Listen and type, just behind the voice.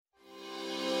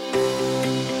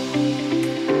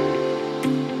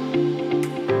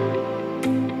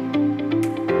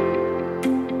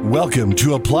Welcome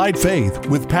to Applied Faith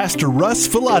with Pastor Russ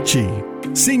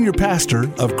Falacci, Senior Pastor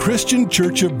of Christian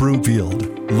Church of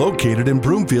Broomfield, located in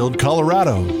Broomfield,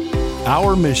 Colorado.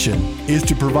 Our mission is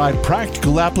to provide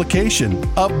practical application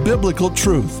of biblical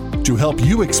truth to help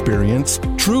you experience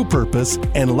true purpose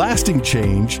and lasting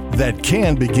change that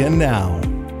can begin now.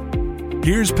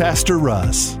 Here's Pastor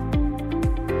Russ.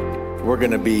 We're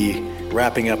going to be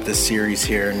wrapping up this series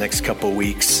here in the next couple of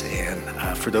weeks.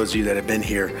 And for those of you that have been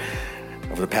here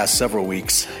over the past several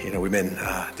weeks,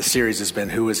 the series has been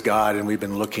Who is God? And we've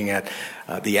been looking at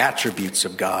the attributes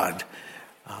of God,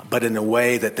 but in a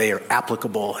way that they are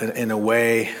applicable, in a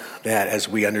way that as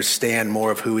we understand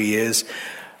more of who he is,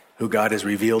 who God has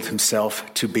revealed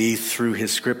himself to be through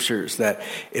his scriptures, that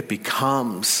it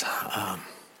becomes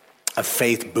a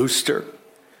faith booster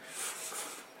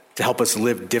to help us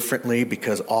live differently,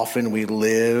 because often we can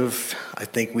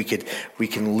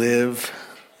live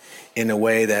in a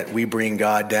way that we bring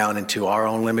God down into our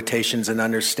own limitations and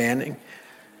understanding,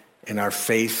 and our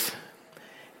faith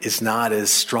is not as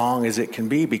strong as it can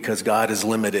be because God is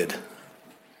limited.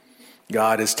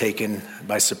 God is taken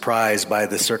by surprise by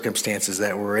the circumstances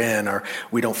that we're in, or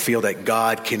we don't feel that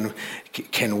God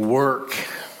can work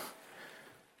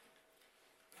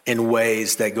in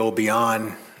ways that go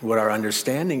beyond what our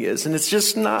understanding is. And it's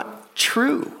just not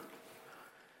true.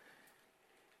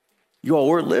 You all,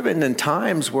 we're living in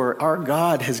times where our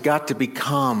God has got to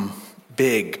become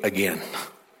big again.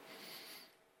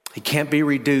 He can't be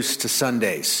reduced to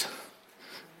Sundays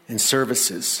and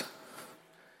services.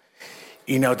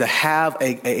 To have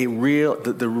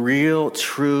the real,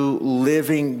 true,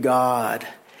 living God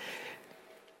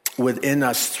within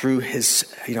us through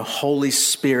his, Holy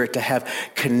Spirit, to have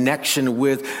connection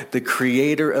with the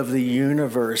creator of the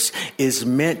universe is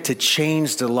meant to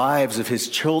change the lives of his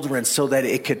children so that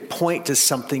it could point to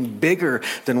something bigger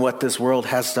than what this world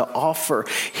has to offer.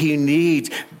 He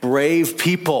needs brave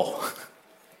people.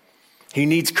 He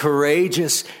needs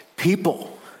courageous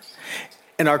people.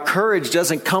 And our courage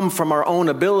doesn't come from our own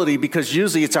ability, because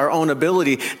usually it's our own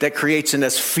ability that creates in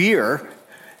us fear.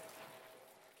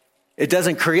 It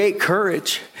doesn't create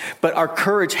courage, but our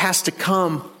courage has to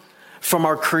come from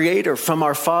our Creator, from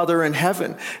our Father in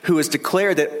heaven, who has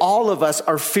declared that all of us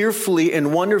are fearfully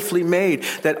and wonderfully made,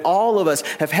 that all of us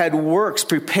have had works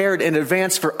prepared in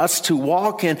advance for us to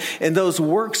walk in, and those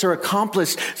works are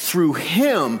accomplished through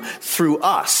Him, through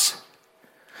us.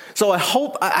 So I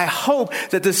hope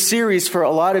that this series for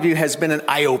a lot of you has been an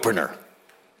eye-opener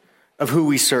of who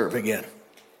we serve again.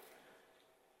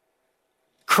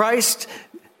 Christ,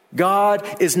 God,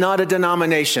 is not a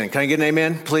denomination. Can I get an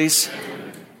amen, please?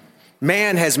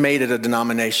 Man has made it a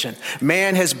denomination.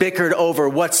 Man has bickered over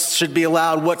what should be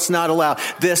allowed, what's not allowed,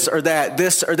 this or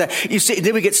that. You see,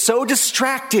 then we get so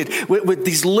distracted with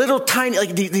these little tiny,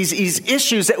 these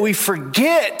issues, that we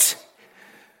forget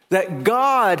that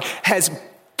God has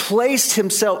placed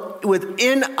himself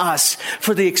within us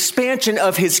for the expansion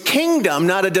of his kingdom,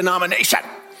 not a denomination.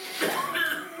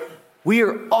 We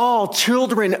are all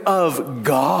children of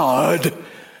God.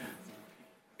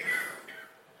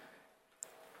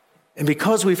 And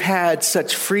because we've had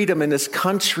such freedom in this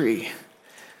country,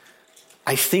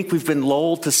 I think we've been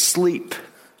lulled to sleep.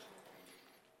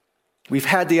 We've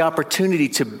had the opportunity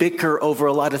to bicker over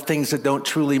a lot of things that don't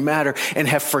truly matter, and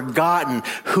have forgotten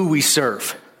who we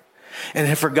serve, and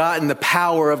have forgotten the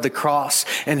power of the cross,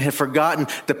 and have forgotten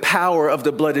the power of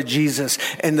the blood of Jesus,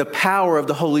 and the power of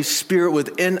the Holy Spirit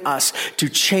within us to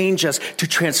change us, to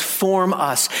transform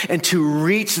us, and to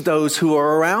reach those who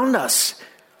are around us.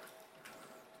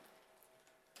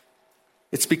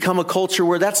 It's become a culture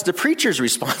where that's the preacher's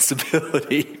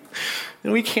responsibility,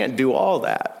 and we can't do all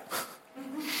that.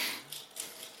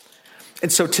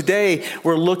 And so today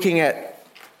we're looking at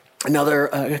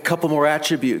a couple more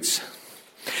attributes.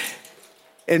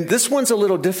 And this one's a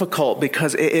little difficult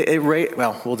because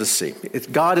we'll just see.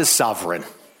 God is sovereign.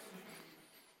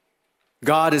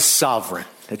 God is sovereign.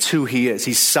 That's who he is.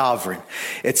 He's sovereign.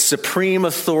 It's supreme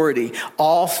authority.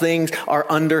 All things are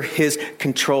under his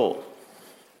control.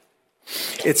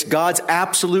 It's God's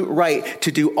absolute right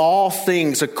to do all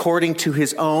things according to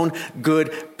his own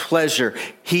good pleasure.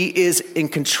 He is in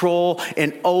control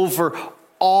and over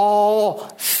all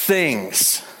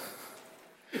things.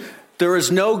 There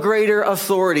is no greater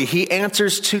authority. He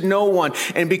answers to no one.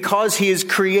 And because he has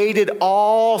created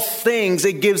all things,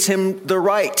 it gives him the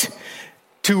right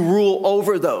to rule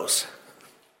over those.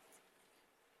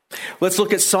 Let's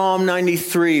look at Psalm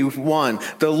 93:1.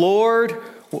 The Lord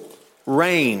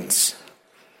reigns.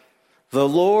 The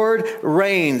Lord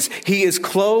reigns. He is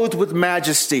clothed with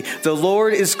majesty. The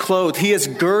Lord is clothed. He has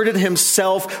girded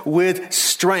himself with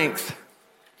strength.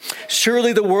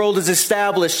 Surely the world is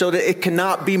established so that it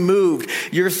cannot be moved.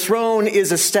 Your throne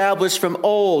is established from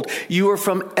old. You are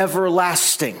from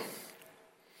everlasting.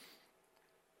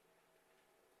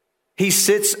 He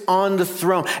sits on the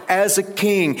throne as a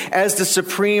king, as the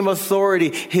supreme authority.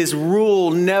 His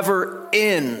rule never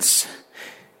ends.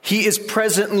 He is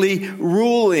presently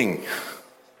ruling.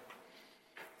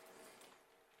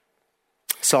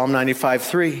 Psalm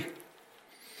 95:3.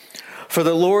 For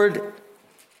the Lord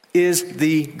is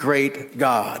the great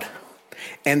God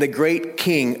and the great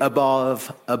King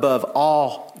above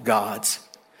all gods,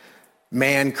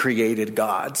 man-created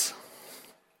gods.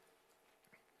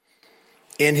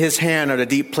 In his hand are the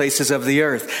deep places of the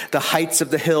earth. The heights of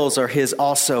the hills are his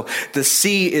also. The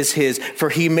sea is his, for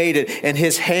he made it, and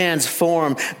his hands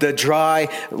formed the dry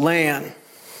land.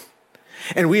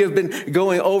 And we have been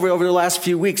going over the last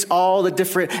few weeks all the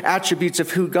different attributes of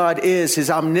who God is,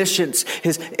 his omniscience,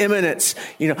 his immanence,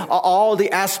 all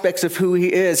the aspects of who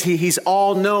he is. He's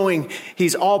all knowing,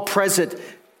 he's all present,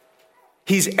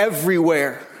 he's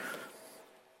everywhere.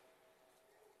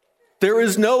 There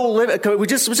is no limit. Can we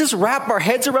just wrap our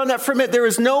heads around that for a minute? There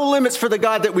is no limits for the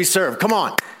God that we serve. Come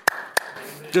on.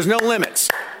 There's no limits.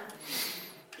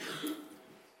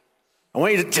 I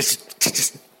want you to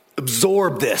just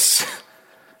absorb this.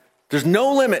 There's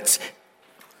no limits.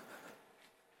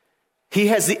 He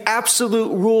has the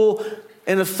absolute rule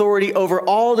and authority over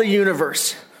all the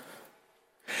universe.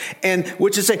 And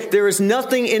which is to say, there is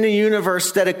nothing in the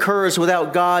universe that occurs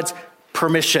without God's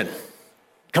permission.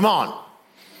 Come on.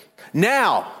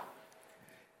 Now,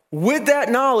 with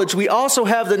that knowledge, we also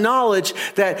have the knowledge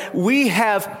that we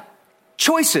have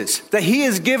choices, that he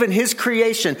has given his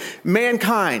creation,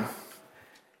 mankind.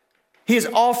 He has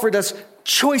offered us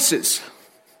choices.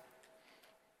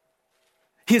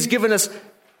 He has given us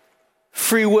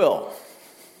free will.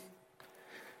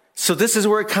 So this is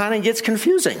where it kind of gets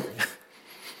confusing.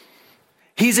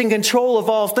 He's in control of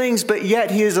all things, but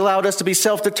yet he has allowed us to be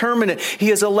self-determinate. He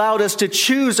has allowed us to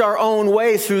choose our own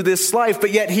way through this life, but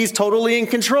yet he's totally in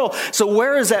control. So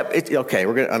where is that? I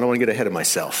don't want to get ahead of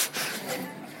myself.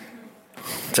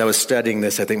 As I was studying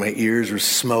this, I think my ears were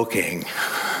smoking.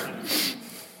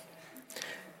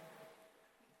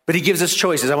 But he gives us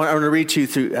choices. I want to read to you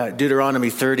through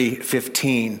Deuteronomy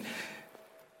 30:15.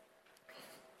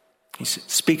 He's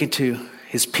speaking to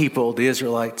his people, the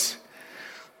Israelites.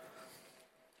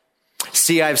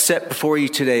 See, I have set before you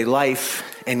today life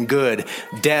and good,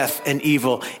 death and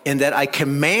evil, in that I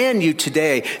command you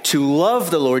today to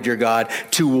love the Lord your God,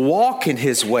 to walk in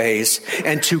his ways,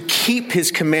 and to keep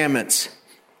his commandments,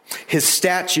 his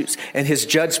statutes and his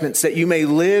judgments, that you may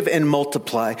live and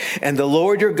multiply. And the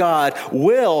Lord your God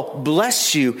will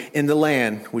bless you in the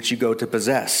land which you go to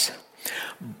possess.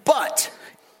 But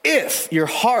if your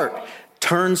heart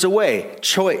turns away,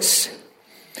 choice,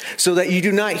 so that you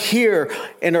do not hear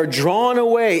and are drawn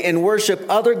away and worship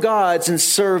other gods and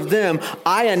serve them,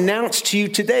 I announce to you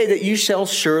today that you shall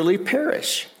surely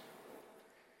perish.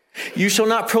 You shall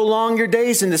not prolong your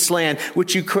days in this land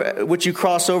which you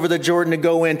cross over the Jordan to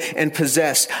go in and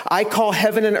possess. I call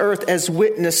heaven and earth as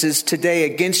witnesses today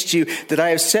against you, that I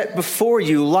have set before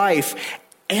you life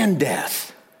and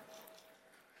death,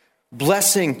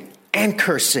 blessing and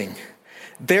cursing.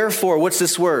 Therefore, what's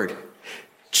this word?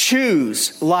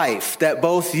 Choose life, that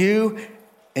both you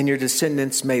and your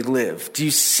descendants may live. Do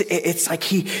you see? It's like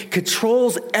he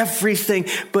controls everything,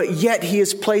 but yet he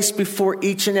has placed before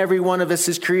each and every one of us,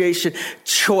 his creation,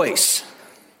 choice.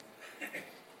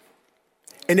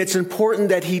 And it's important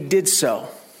that he did so.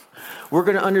 We're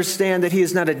going to understand that he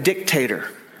is not a dictator.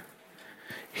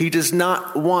 He does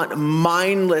not want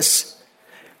mindless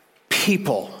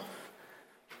people.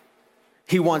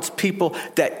 He wants people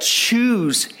that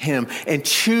choose him and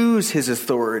choose his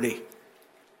authority.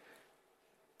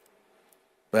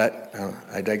 But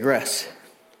I digress.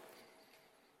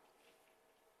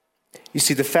 You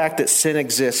see, the fact that sin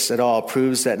exists at all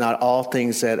proves that not all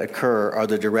things that occur are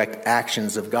the direct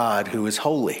actions of God, who is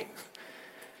holy.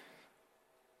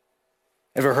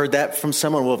 Ever heard that from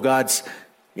someone? Well, if God's,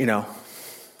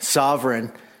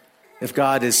 sovereign, if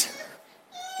God is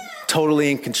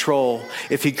totally in control,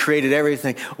 if he created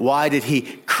everything, why did he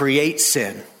create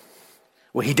sin?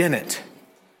 Well, he didn't.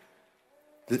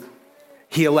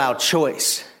 He allowed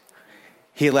choice.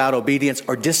 He allowed obedience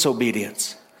or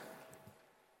disobedience.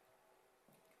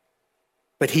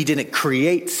 But he didn't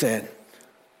create sin.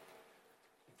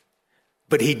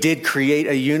 But he did create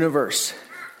a universe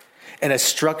and a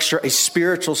structure, a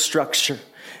spiritual structure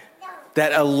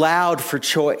that allowed for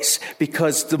choice,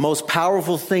 because the most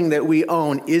powerful thing that we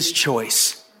own is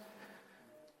choice.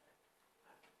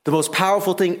 The most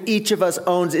powerful thing each of us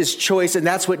owns is choice, and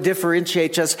that's what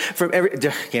differentiates us from I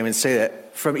can't even say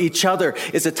that, from each other,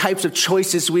 is the types of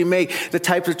choices we make, the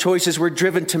types of choices we're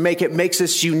driven to make. It makes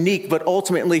us unique, but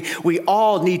ultimately we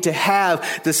all need to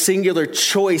have the singular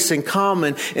choice in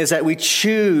common, is that we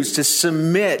choose to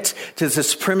submit to the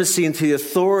supremacy and to the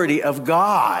authority of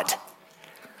God.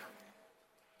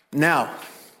 Now,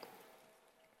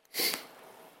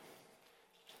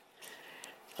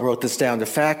 I wrote this down. The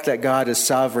fact that God is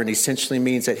sovereign essentially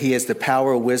means that he has the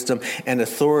power, wisdom, and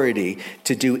authority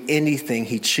to do anything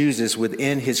he chooses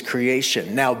within his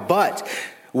creation. Now, but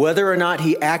whether or not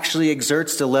he actually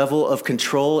exerts the level of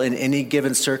control in any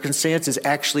given circumstance is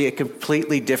actually a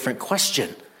completely different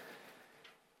question.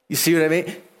 You see what I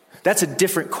mean? That's a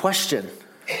different question.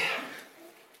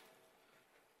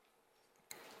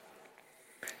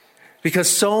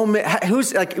 Because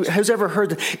who's ever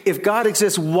heard that if God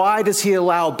exists, why does he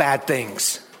allow bad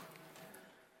things?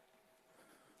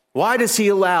 Why does he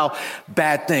allow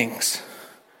bad things?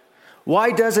 Why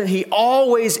doesn't he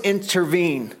always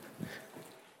intervene?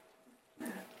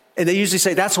 And they usually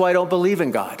say, that's why I don't believe in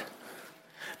God.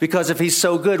 Because if he's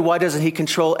so good, why doesn't he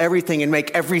control everything and make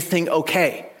everything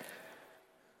okay?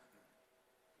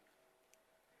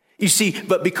 You see,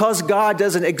 but because God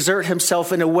doesn't exert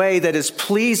himself in a way that is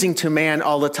pleasing to man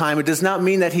all the time, it does not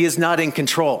mean that he is not in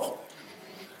control.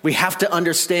 We have to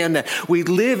understand that we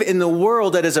live in the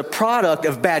world that is a product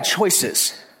of bad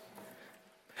choices.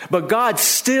 But God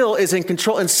still is in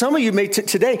control. And some of you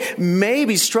today may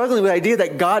be struggling with the idea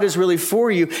that God is really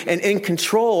for you and in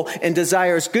control and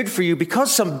desires good for you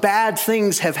because some bad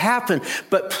things have happened.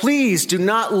 But please do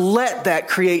not let that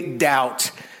create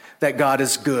doubt that God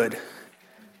is good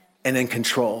and in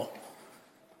control.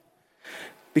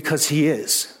 Because he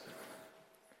is.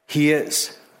 He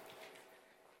is.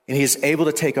 And he is able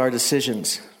to take our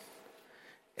decisions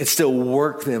and still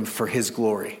work them for his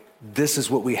glory. This is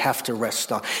what we have to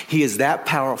rest on. He is that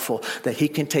powerful that he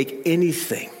can take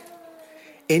anything,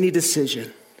 any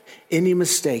decision, any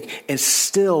mistake, and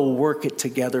still work it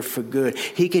together for good.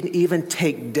 He can even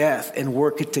take death and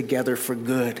work it together for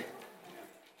good.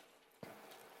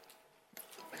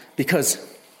 Because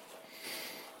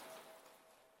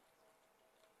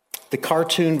the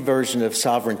cartoon version of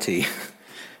sovereignty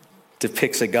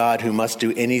depicts a God who must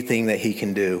do anything that he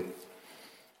can do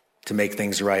to make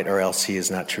things right, or else he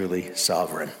is not truly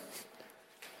sovereign.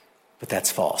 But that's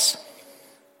false.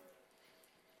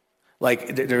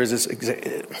 Like, there is this,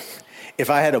 if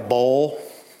I had a bowl,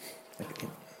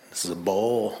 this is a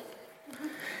bowl,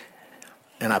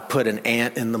 and I put an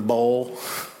ant in the bowl,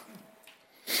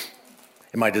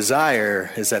 and my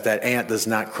desire is that that ant does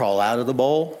not crawl out of the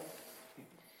bowl.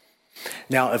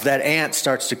 Now, if that ant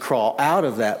starts to crawl out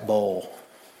of that bowl,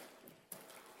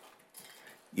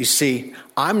 you see,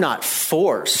 I'm not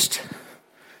forced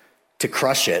to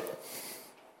crush it.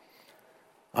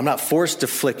 I'm not forced to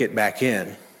flick it back in.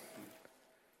 You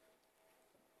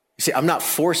see, I'm not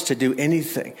forced to do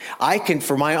anything. I can,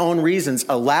 for my own reasons,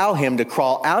 allow him to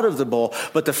crawl out of the bowl,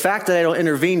 but the fact that I don't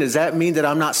intervene, does that mean that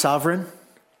I'm not sovereign?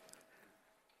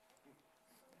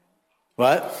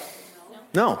 What?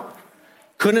 No.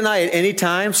 Couldn't I at any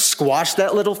time squash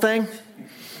that little thing?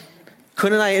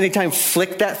 Couldn't I at any time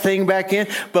flick that thing back in?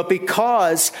 But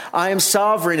because I am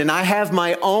sovereign and I have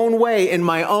my own way and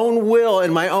my own will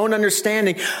and my own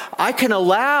understanding, I can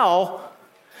allow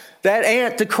that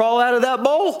ant to crawl out of that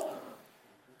bowl.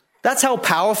 That's how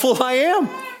powerful I am.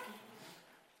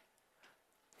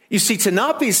 You see, to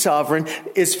not be sovereign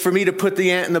is for me to put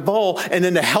the ant in the bowl and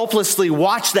then to helplessly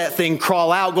watch that thing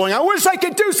crawl out going, I wish I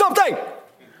could do something.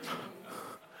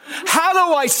 How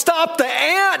do I stop the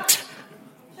ant?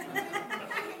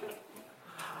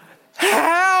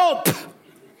 Help!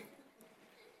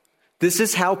 This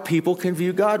is how people can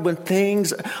view God. When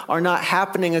things are not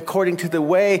happening according to the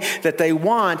way that they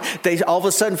want, they all of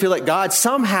a sudden feel like God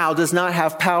somehow does not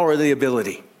have power or the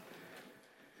ability.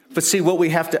 But see, what we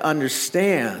have to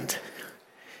understand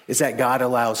is that God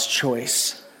allows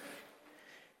choice.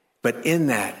 But in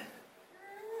that,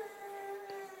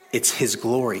 it's his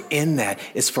glory. In that,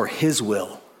 it's for his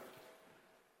will.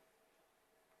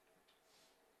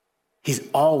 He's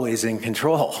always in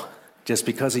control. Just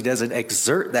because he doesn't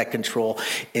exert that control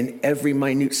in every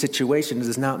minute situation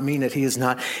does not mean that he is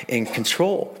not in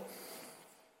control.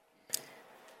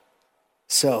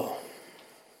 So,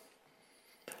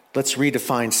 let's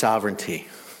redefine sovereignty.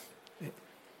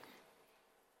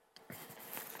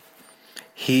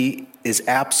 He is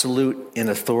absolute in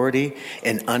authority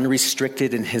and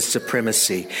unrestricted in his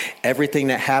supremacy. Everything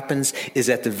that happens is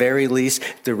at the very least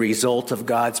the result of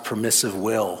God's permissive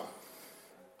will.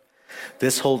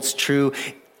 This holds true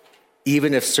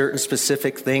even if certain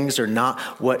specific things are not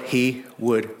what he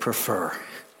would prefer.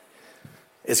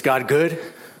 Is God good?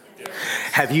 Yes.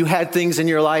 Have you had things in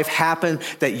your life happen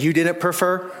that you didn't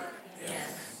prefer?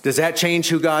 Yes. Does that change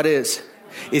who God is?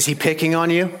 Is he picking on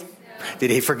you? No.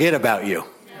 Did he forget about you? No.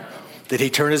 Did he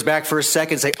turn his back for a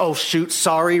second and say, oh, shoot,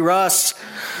 sorry, Russ.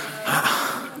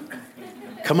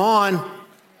 Come on.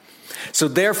 So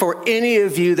therefore, any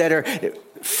of you that are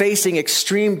facing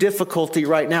extreme difficulty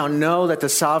right now, know that the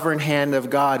sovereign hand of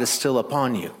God is still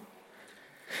upon you.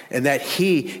 And that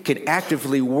he can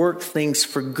actively work things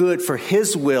for good, for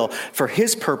his will, for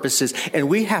his purposes. And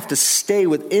we have to stay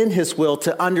within his will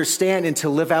to understand and to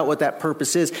live out what that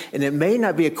purpose is. And it may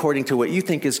not be according to what you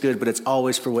think is good, but it's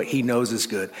always for what he knows is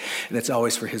good. And it's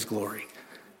always for his glory.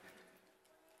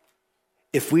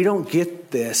 If we don't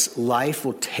get this, life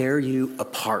will tear you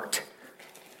apart.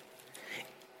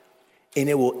 And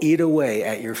it will eat away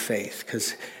at your faith,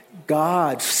 because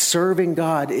serving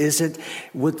God isn't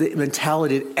with the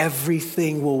mentality that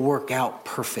everything will work out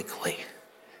perfectly.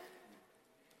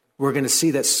 We're going to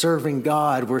see that serving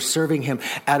God, we're serving him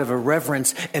out of a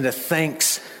reverence and a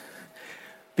thanks,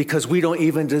 because we don't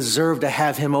even deserve to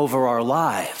have him over our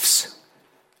lives.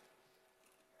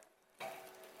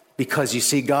 Because you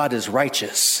see, God is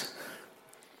righteous.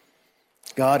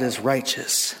 God is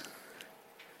righteous.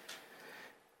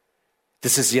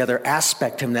 This is the other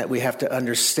aspect of him that we have to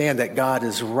understand, that God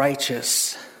is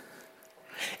righteous.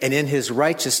 And in his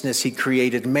righteousness, he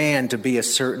created man to be a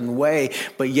certain way,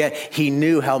 but yet he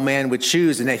knew how man would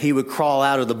choose and that he would crawl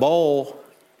out of the bowl.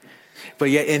 But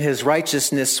yet in his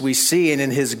righteousness we see, and in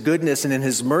his goodness and in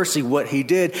his mercy, what he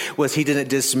did was he didn't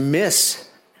dismiss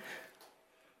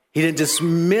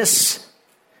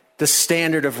the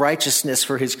standard of righteousness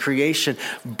for his creation.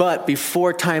 But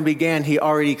before time began, he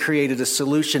already created a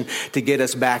solution to get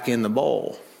us back in the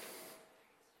bowl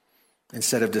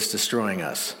instead of just destroying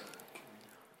us.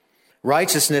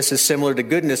 Righteousness is similar to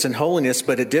goodness and holiness,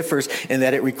 but it differs in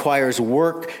that it requires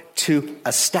work to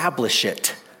establish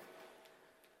it.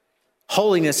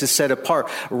 Holiness is set apart.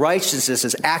 Righteousness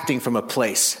is acting from a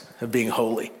place of being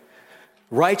holy.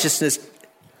 Righteousness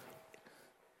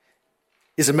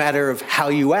is a matter of how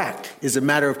you act, is a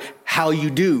matter of how you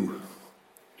do.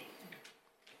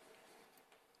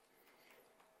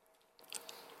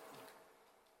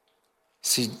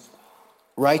 See,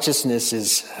 righteousness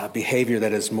is a behavior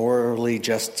that is morally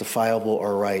justifiable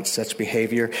or right. Such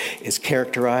behavior is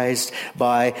characterized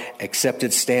by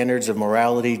accepted standards of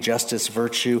morality, justice,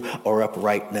 virtue, or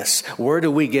uprightness. Where do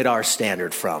we get our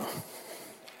standard from?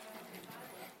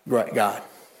 Right, God.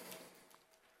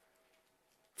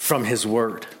 From his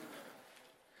word.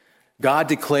 God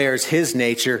declares his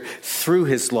nature through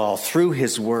his law, through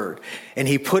his word. And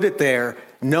he put it there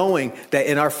knowing that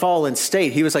in our fallen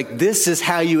state, he was like, this is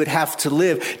how you would have to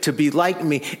live to be like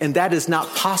me. And that is not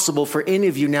possible for any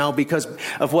of you now because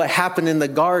of what happened in the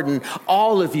garden.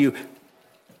 All of you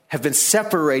have been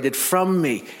separated from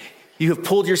me. You have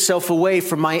pulled yourself away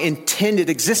from my intended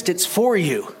existence for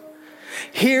you.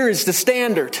 Here is the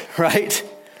standard, right?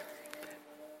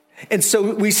 And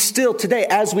so we still today,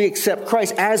 as we accept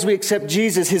Christ, as we accept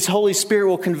Jesus, his Holy Spirit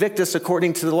will convict us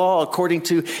according to the law, according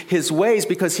to his ways,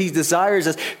 because he desires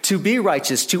us to be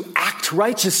righteous, to act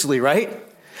righteously, right?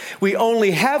 We only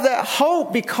have that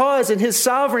hope because in his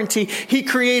sovereignty, he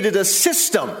created a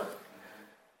system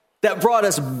that brought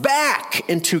us back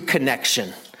into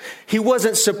connection. He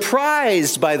wasn't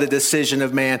surprised by the decision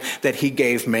of man that he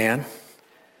gave man.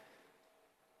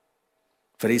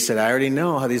 But he said, I already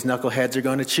know how these knuckleheads are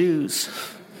going to choose.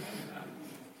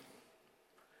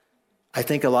 I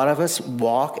think a lot of us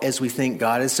walk as we think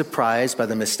God is surprised by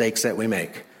the mistakes that we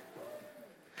make.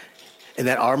 And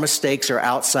that our mistakes are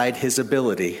outside his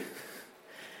ability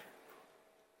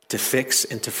to fix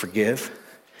and to forgive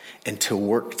and to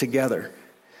work together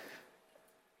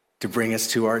to bring us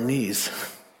to our knees.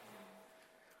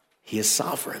 He is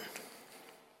sovereign.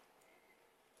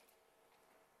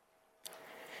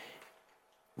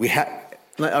 We have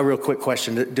a real quick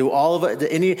question.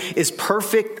 Is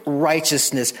perfect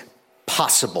righteousness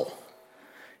possible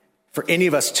for any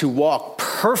of us to walk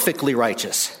perfectly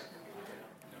righteous?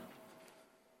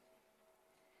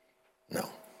 No.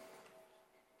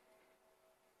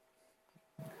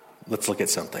 Let's look at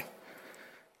something.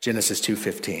 Genesis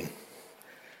 2:15.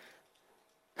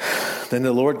 Then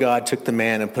the Lord God took the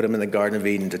man and put him in the Garden of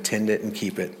Eden to tend it and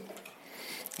keep it.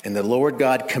 And the Lord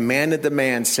God commanded the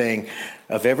man, saying,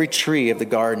 of every tree of the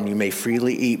garden you may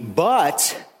freely eat,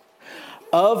 but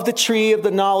of the tree of the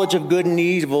knowledge of good and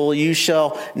evil you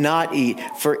shall not eat.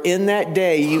 For in that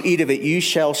day you eat of it, you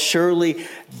shall surely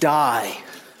die.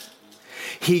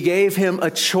 He gave him a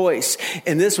choice.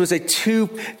 And this was a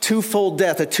twofold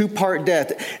death, a two-part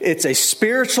death. It's a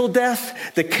spiritual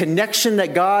death. The connection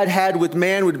that God had with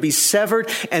man would be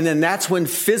severed. And then that's when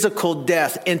physical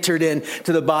death entered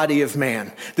into the body of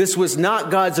man. This was not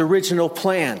God's original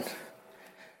plan.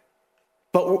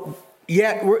 But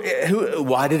yet,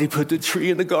 why did he put the tree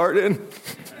in the garden?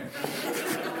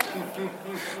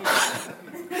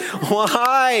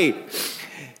 Why?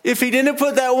 If he didn't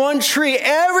put that one tree,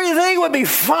 everything would be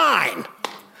fine.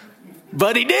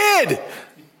 But he did.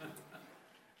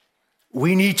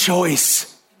 We need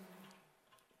choice.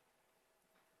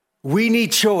 We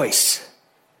need choice.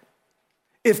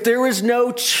 If there was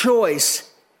no choice,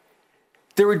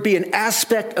 there would be an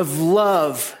aspect of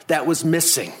love that was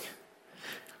missing.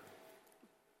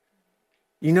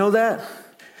 You know that?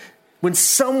 When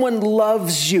someone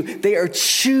loves you, they are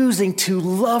choosing to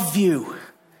love you.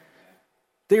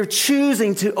 They're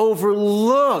choosing to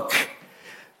overlook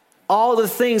all the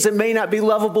things that may not be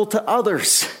lovable to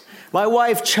others. My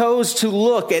wife chose to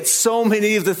look at so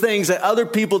many of the things that other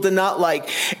people did not like,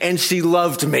 and she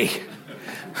loved me.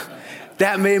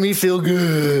 That made me feel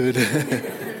good.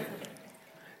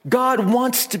 God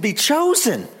wants to be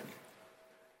chosen.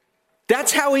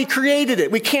 That's how he created it.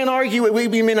 We can't argue it.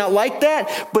 We may not like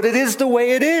that, but it is the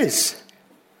way it is.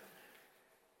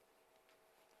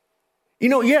 You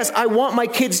know, yes, I want my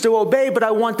kids to obey, but I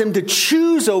want them to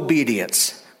choose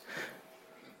obedience.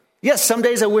 Yes, some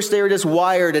days I wish they were just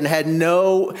wired and had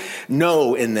no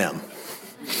in them.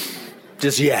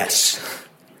 Just yes.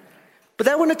 But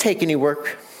that wouldn't take any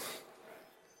work.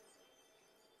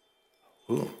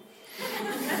 Ooh.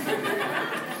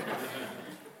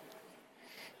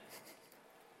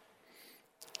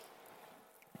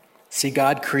 See,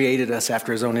 God created us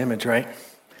after his own image, right?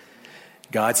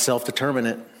 God's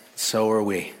self-determinate. So are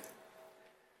we.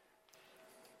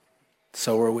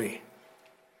 So are we.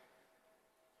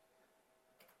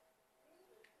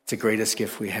 It's the greatest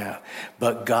gift we have.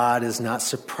 But God is not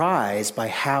surprised by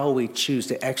how we choose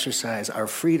to exercise our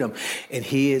freedom. And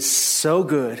he is so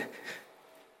good.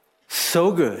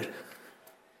 So good.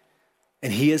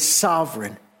 And he is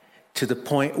sovereign to the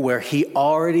point where he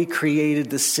already created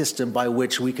the system by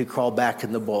which we could crawl back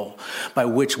in the bowl, by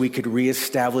which we could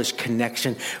reestablish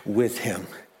connection with him.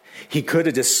 He could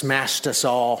have just smashed us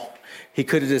all. He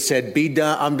could have just said, "Be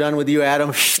done. I'm done with you,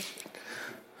 Adam.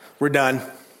 We're done.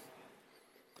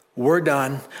 We're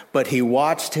done." But he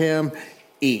watched him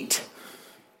eat.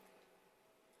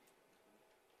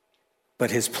 But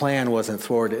his plan wasn't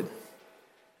thwarted.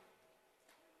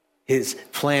 His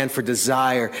plan for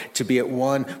desire to be at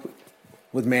one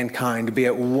with mankind, to be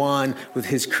at one with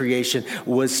his creation,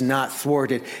 was not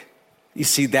thwarted. You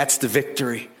see, that's the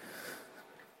victory.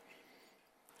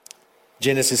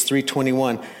 Genesis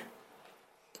 3:21,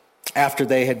 after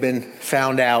they had been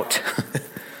found out, it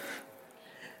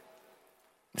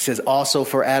says, "Also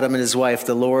for Adam and his wife,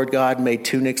 the Lord God made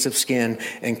tunics of skin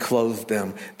and clothed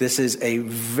them." This is a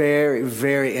very,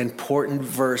 very important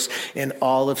verse in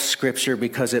all of Scripture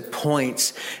because it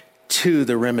points to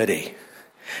the remedy.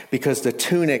 Because the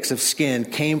tunics of skin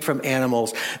came from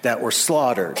animals that were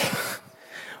slaughtered.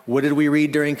 What did we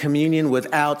read during communion?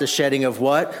 Without the shedding of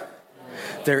what?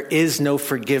 There is no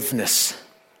forgiveness.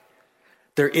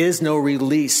 There is no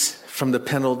release from the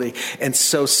penalty. And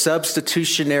so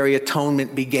substitutionary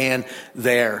atonement began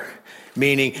there.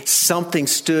 Meaning something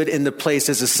stood in the place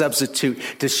as a substitute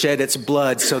to shed its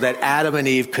blood so that Adam and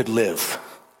Eve could live.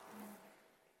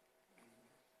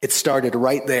 It started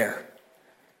right there.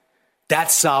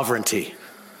 That's sovereignty.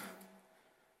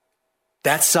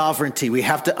 That's sovereignty. We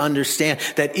have to understand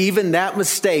that even that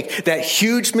mistake, that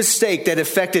huge mistake that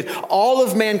affected all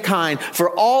of mankind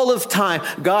for all of time,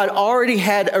 God already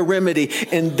had a remedy.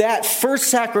 And that first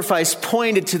sacrifice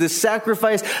pointed to the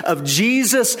sacrifice of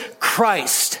Jesus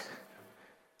Christ.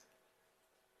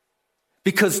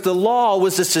 Because the law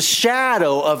was just a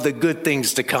shadow of the good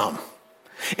things to come.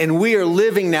 And we are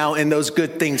living now in those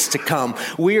good things to come.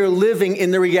 We are living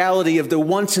in the reality of the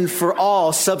once and for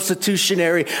all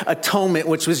substitutionary atonement,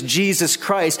 which was Jesus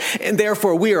Christ. And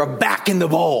therefore, we are back in the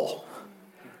bowl.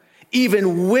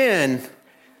 Even when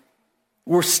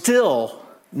we're still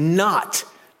not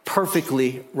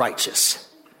perfectly righteous.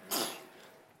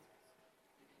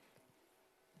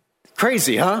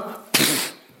 Crazy, huh?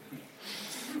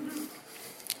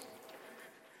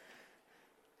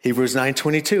 Hebrews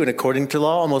 9:22, and according to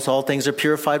law, almost all things are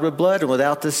purified with blood, and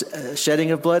without this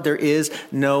shedding of blood, there is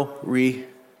no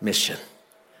remission.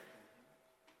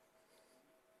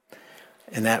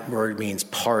 And that word means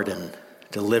pardon,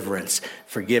 deliverance,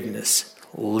 forgiveness,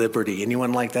 liberty.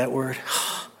 Anyone like that word?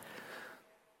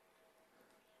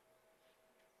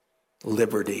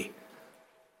 liberty.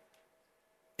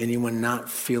 Anyone not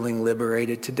feeling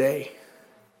liberated today?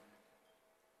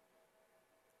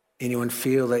 Anyone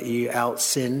feel that you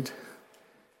out-sinned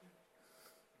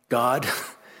God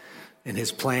and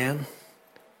his plan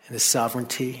and his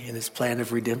sovereignty and his plan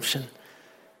of redemption?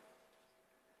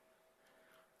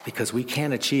 Because we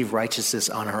can't achieve righteousness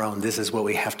on our own. This is what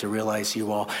we have to realize,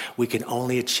 you all. We can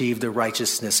only achieve the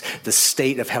righteousness, the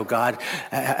state of how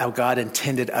God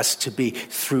intended us to be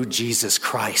through Jesus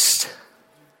Christ.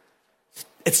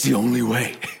 It's the only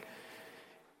way.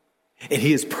 And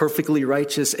he is perfectly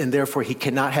righteous, and therefore he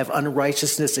cannot have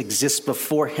unrighteousness exist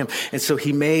before him. And so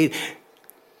he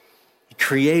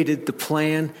created the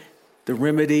plan, the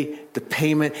remedy, the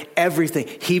payment, everything.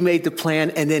 He made the plan,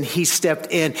 and then he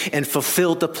stepped in and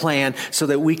fulfilled the plan so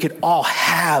that we could all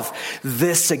have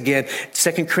this again.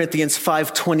 2 Corinthians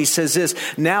 5:20 says this,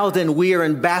 "Now then we are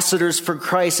ambassadors for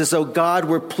Christ, as though God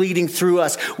were pleading through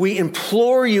us. We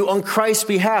implore you on Christ's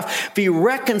behalf, be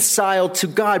reconciled to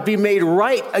God, be made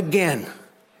right again.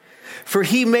 For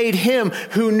he made him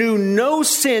who knew no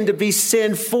sin to be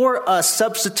sin for us,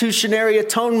 substitutionary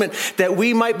atonement, that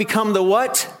we might become the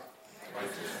what?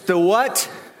 The what?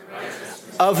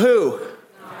 Of who?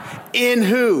 In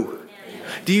who?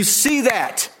 Do you see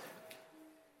that?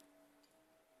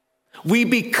 We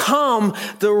become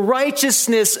the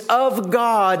righteousness of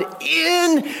God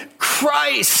in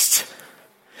Christ.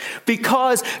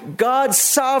 Because God's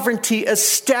sovereignty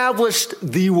established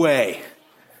the way.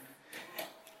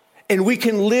 And we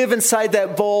can live inside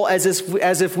that bowl as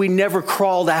if we never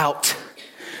crawled out.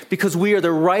 Because we are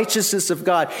the righteousness of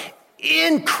God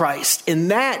in Christ. And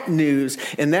that news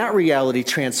and that reality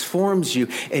transforms you,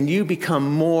 and you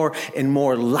become more and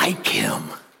more like him.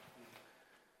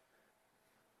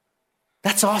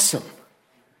 That's awesome.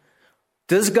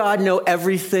 Does God know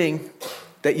everything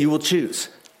that you will choose?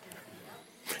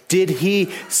 Did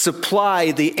he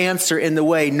supply the answer in the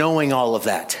way, knowing all of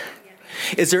that?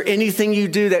 Is there anything you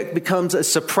do that becomes a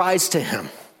surprise to him?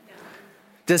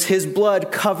 Does his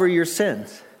blood cover your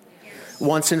sins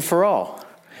once and for all?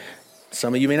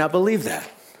 Some of you may not believe that.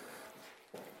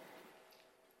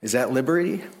 Is that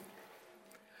liberty?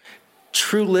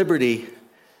 True liberty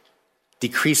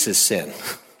decreases sin.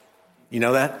 You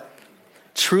know that?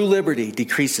 True liberty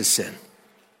decreases sin.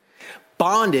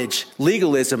 Bondage,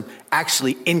 legalism,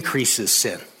 actually increases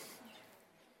sin.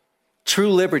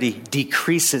 True liberty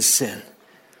decreases sin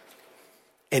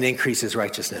and increases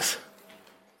righteousness.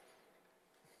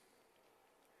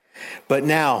 But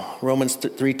now, Romans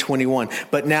 3:21,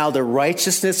 but now the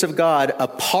righteousness of God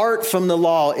apart from the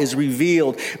law is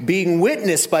revealed, being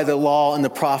witnessed by the law and the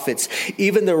prophets,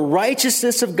 even the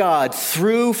righteousness of God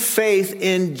through faith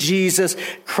in Jesus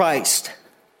Christ.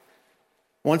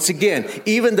 Once again,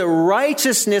 even the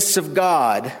righteousness of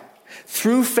God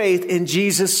through faith in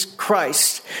Jesus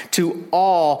Christ to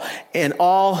all and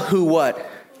all who what?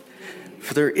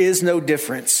 For there is no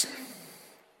difference.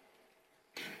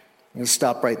 I'm going to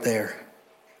stop right there.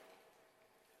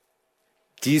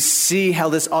 Do you see how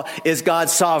this is God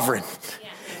sovereign?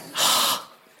 Yes.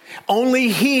 Only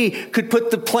he could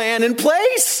put the plan in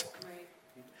place.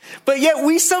 But yet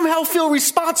we somehow feel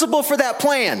responsible for that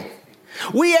plan.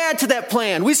 We add to that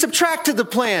plan. We subtract to the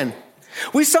plan.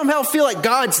 We somehow feel like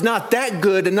God's not that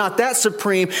good and not that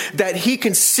supreme that he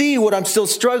can see what I'm still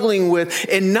struggling with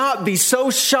and not be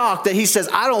so shocked that he says,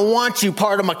 I don't want you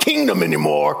part of my kingdom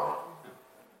anymore.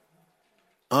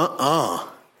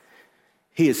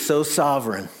 He is so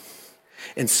sovereign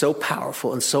and so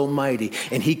powerful and so mighty.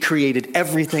 And he created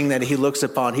everything that he looks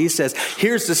upon. He says,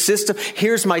 here's the system.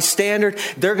 Here's my standard.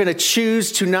 They're going to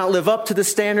choose to not live up to the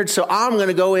standard. So I'm going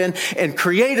to go in and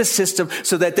create a system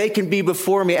so that they can be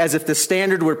before me as if the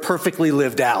standard were perfectly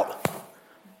lived out.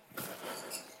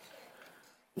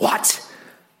 What?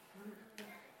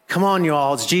 Come on,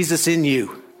 y'all. It's Jesus in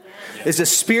you. It's the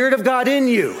Spirit of God in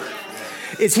you.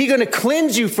 Is he going to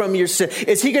cleanse you from your sin?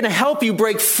 Is he going to help you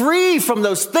break free from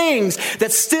those things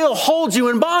that still hold you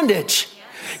in bondage?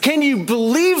 Can you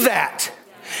believe that?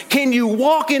 Can you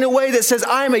walk in a way that says,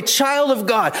 I am a child of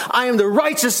God. I am the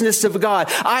righteousness of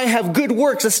God. I have good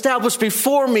works established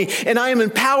before me, and I am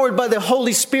empowered by the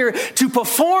Holy Spirit to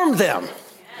perform them.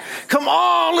 Come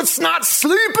on, let's not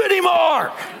sleep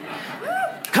anymore.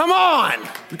 Come on.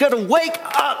 We've got to wake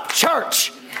up,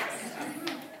 church.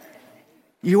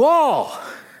 You all.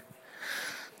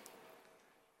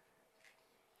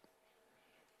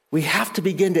 We have to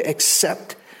begin to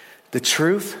accept the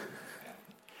truth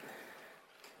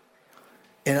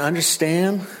and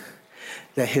understand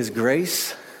that his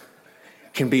grace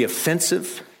can be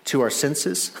offensive to our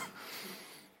senses,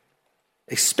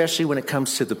 especially when it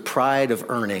comes to the pride of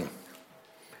earning.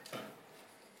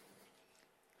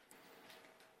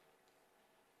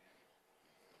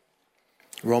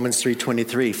 Romans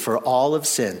 3:23, for all have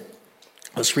sinned.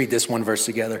 Let's read this one verse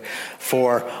together.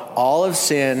 For all have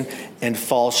sinned and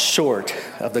fall short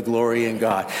of the glory in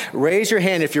God. Raise your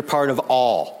hand if you're part of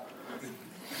all.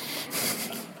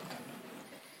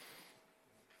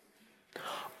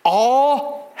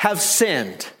 All have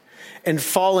sinned and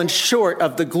fallen short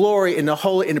of the glory and the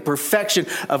holy and the perfection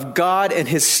of God and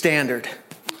his standard.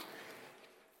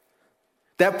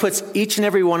 That puts each and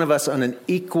every one of us on an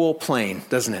equal plane,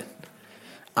 doesn't it?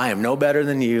 I am no better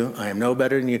than you. I am no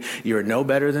better than you. You are no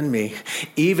better than me.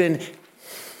 Even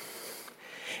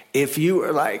if you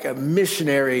are like a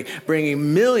missionary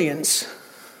bringing millions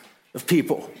of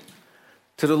people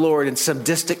to the Lord in some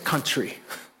distant country,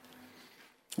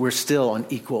 we're still on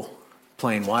equal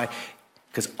plane. Why?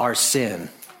 Because our sin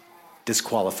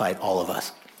disqualified all of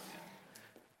us.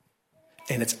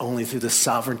 And it's only through the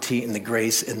sovereignty and the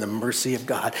grace and the mercy of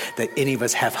God that any of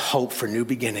us have hope for new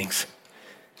beginnings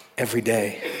every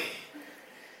day.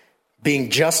 Being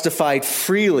justified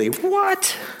freely.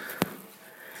 What?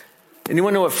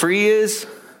 Anyone know what free is?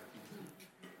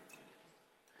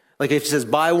 Like if it says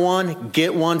buy one,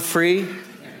 get one free.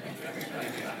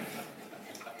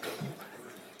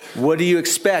 What do you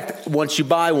expect once you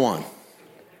buy one?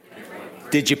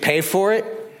 Did you pay for it?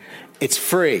 It's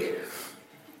free.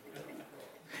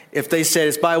 If they said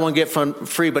it's buy one, get one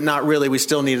free, but not really, we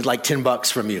still needed like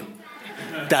 $10 from you.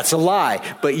 That's a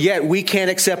lie. But yet we can't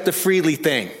accept the freely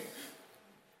thing.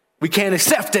 We can't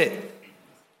accept it.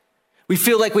 We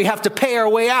feel like we have to pay our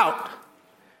way out.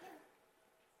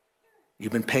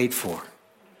 You've been paid for.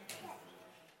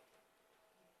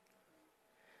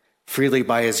 Freely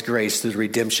by his grace through the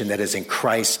redemption that is in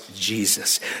Christ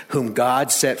Jesus, whom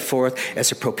God set forth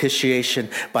as a propitiation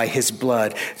by his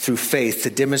blood through faith to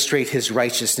demonstrate his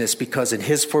righteousness, because in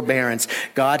his forbearance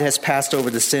God has passed over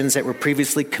the sins that were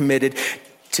previously committed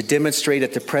to demonstrate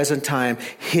at the present time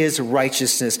his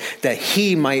righteousness, that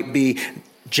he might be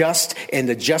just and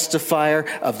the justifier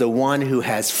of the one who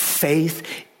has faith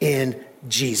in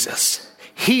Jesus.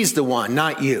 He's the one,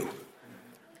 not you.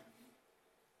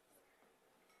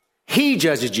 He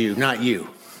judges you, not you.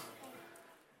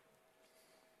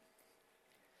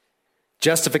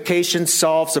 Justification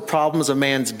solves the problems of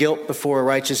man's guilt before a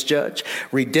righteous judge.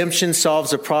 Redemption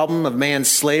solves the problem of man's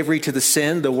slavery to the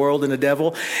sin, the world, and the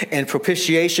devil. And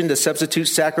propitiation, the substitute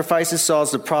sacrifices,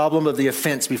 solves the problem of the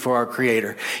offense before our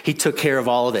Creator. He took care of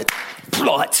all of it.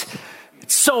 What?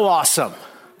 It's so awesome.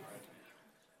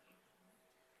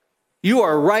 You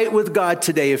are right with God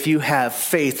today if you have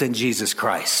faith in Jesus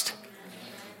Christ.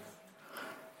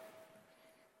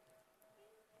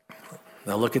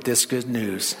 Now look at this good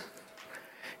news.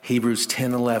 Hebrews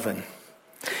 10:11.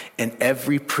 And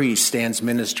every priest stands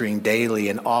ministering daily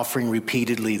and offering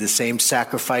repeatedly the same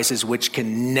sacrifices which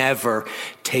can never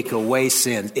take away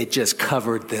sins. It just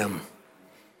covered them.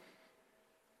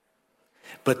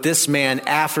 But this man,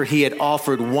 after he had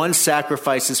offered one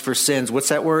sacrifices for sins, what's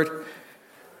that word?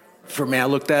 For man, I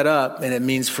looked that up, and it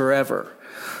means forever.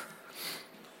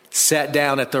 Sat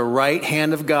down at the right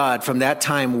hand of God, from that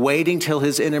time waiting till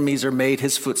his enemies are made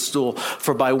his footstool.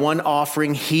 For by one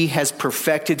offering he has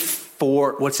perfected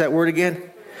for, what's that word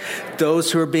again? Those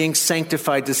who are being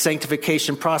sanctified. The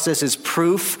sanctification process is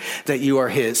proof that you are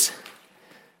his.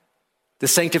 The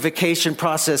sanctification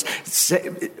process,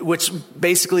 which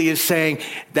basically is saying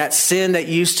that sin that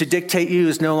used to dictate you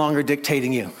is no longer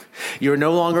dictating you. You're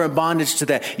no longer in bondage to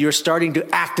that. You're starting to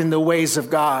act in the ways of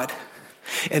God.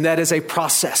 And that is a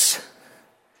process.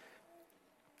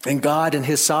 And God in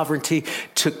his sovereignty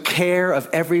took care of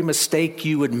every mistake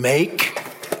you would make.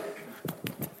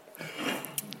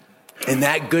 And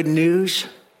that good news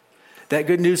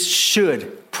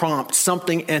should prompt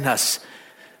something in us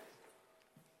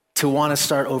to want to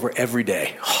start over every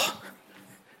day. Oh.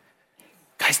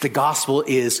 Guys, the gospel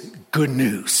is good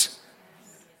news.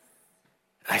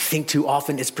 I think too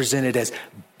often it's presented as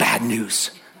bad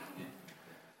news.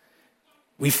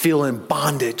 We feel in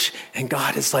bondage, and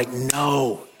God is like,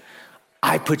 no,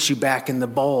 I put you back in the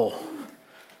bowl.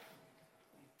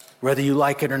 Whether you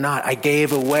like it or not, I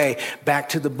gave away back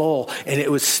to the bowl, and it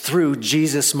was through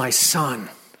Jesus, my son.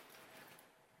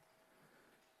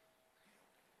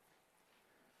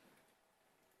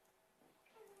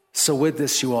 So with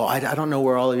this, you all, I don't know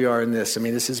where all of you are in this. I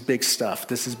mean, this is big stuff.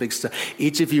 This is big stuff.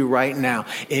 Each of you right now,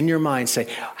 in your mind, say,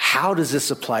 how does this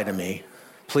apply to me?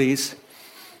 Please.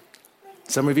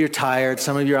 Some of you are tired.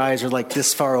 Some of your eyes are like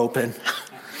this far open.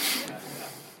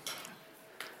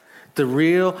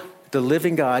 The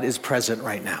living God is present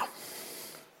right now.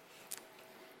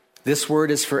 This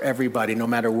word is for everybody, no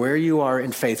matter where you are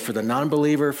in faith, for the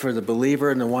non-believer, for the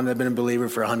believer, and the one that's been a believer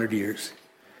for 100 years.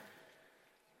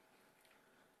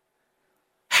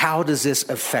 how does this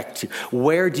affect you?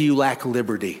 Where do you lack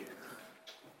liberty?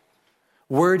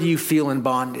 Where do you feel in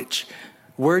bondage?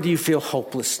 Where do you feel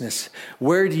hopelessness?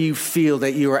 Where do you feel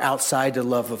that you are outside the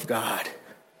love of God?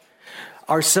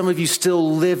 Are some of you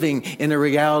still living in a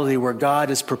reality where God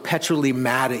is perpetually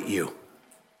mad at you?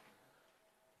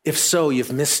 If so,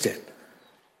 you've missed it.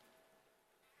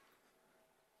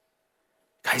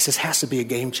 Guys, this has to be a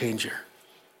game changer.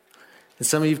 And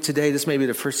some of you today, this may be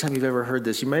the first time you've ever heard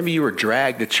this. Maybe you were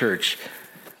dragged to church.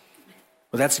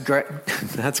 Well,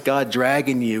 that's God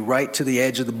dragging you right to the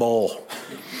edge of the bowl.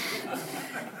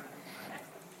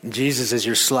 And Jesus is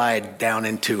your slide down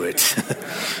into it.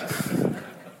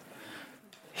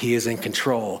 He is in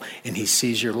control, and he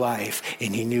sees your life,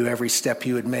 and he knew every step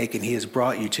you would make, and he has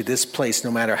brought you to this place no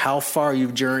matter how far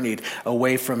you've journeyed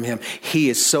away from him.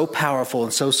 He is so powerful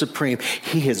and so supreme.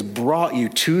 He has brought you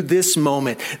to this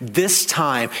moment, this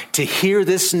time, to hear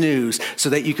this news so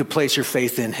that you could place your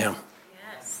faith in him.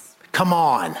 Yes. Come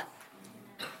on.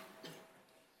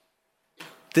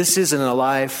 This isn't a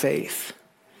live faith.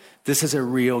 This is a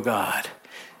real God.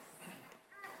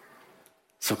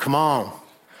 So come on.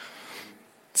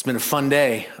 It's been a fun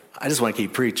day. I just want to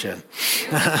keep preaching.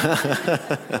 But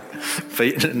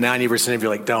 90% of you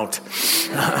are like, don't.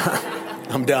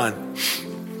 I'm done.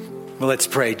 Well, let's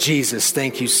pray. Jesus,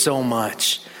 thank you so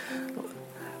much.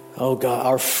 Oh God,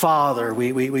 our Father,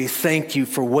 we thank you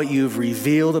for what you've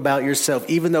revealed about yourself,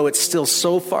 even though it's still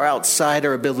so far outside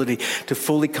our ability to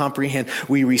fully comprehend.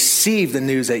 We receive the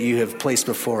news that you have placed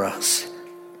before us.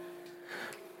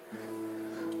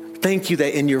 Thank you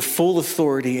that in your full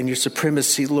authority and your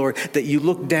supremacy, Lord, that you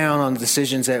look down on the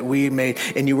decisions that we made,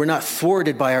 and you were not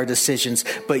thwarted by our decisions,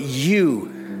 but you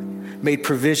made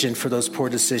provision for those poor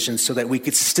decisions so that we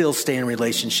could still stay in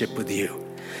relationship with you.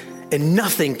 And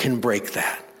nothing can break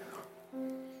that.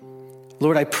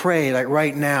 Lord, I pray that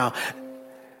right now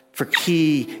for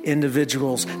key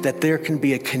individuals that there can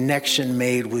be a connection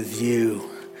made with you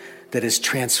that is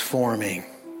transforming,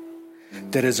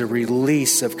 that is a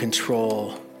release of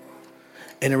control,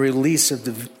 and a release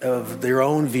of their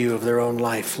own view of their own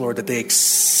life, Lord, that they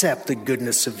accept the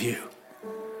goodness of you.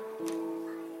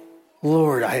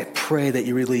 Lord, I pray that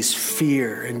you release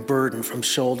fear and burden from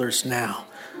shoulders now,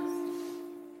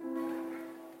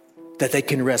 that they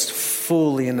can rest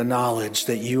fully in the knowledge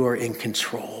that you are in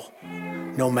control,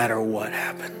 no matter what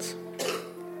happens.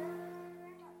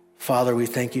 Father, we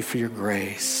thank you for your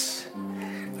grace.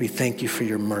 We thank you for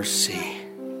your mercy.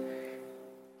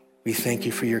 We thank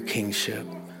you for your kingship,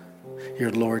 your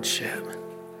lordship.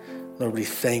 Lord, we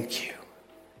thank you.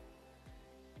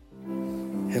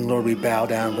 And Lord, we bow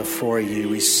down before you.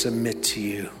 We submit to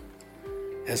you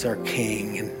as our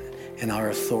King and our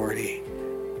authority.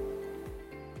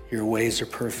 Your ways are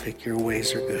perfect. Your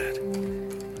ways are good.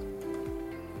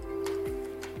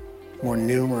 More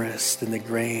numerous than the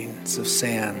grains of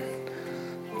sand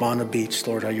on a beach,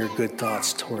 Lord, are your good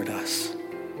thoughts toward us.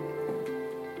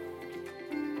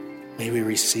 May we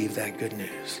receive that good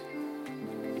news.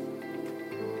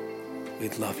 We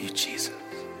love you, Jesus.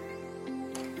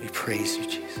 We praise you,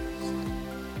 Jesus.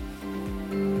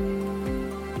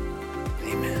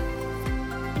 Amen.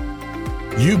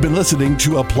 You've been listening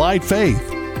to Applied Faith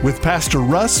with Pastor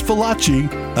Russ Falacci,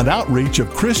 an outreach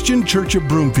of Christian Church of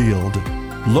Broomfield,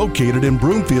 located in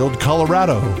Broomfield,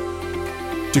 Colorado.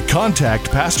 To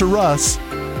contact Pastor Russ,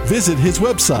 visit his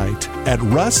website at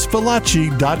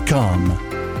russfalacci.com.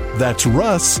 That's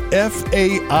Russ,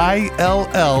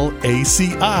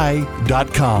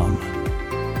 FAILLACI.com.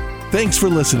 Thanks for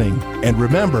listening, and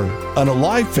remember, an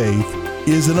alive faith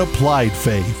is an applied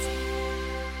faith.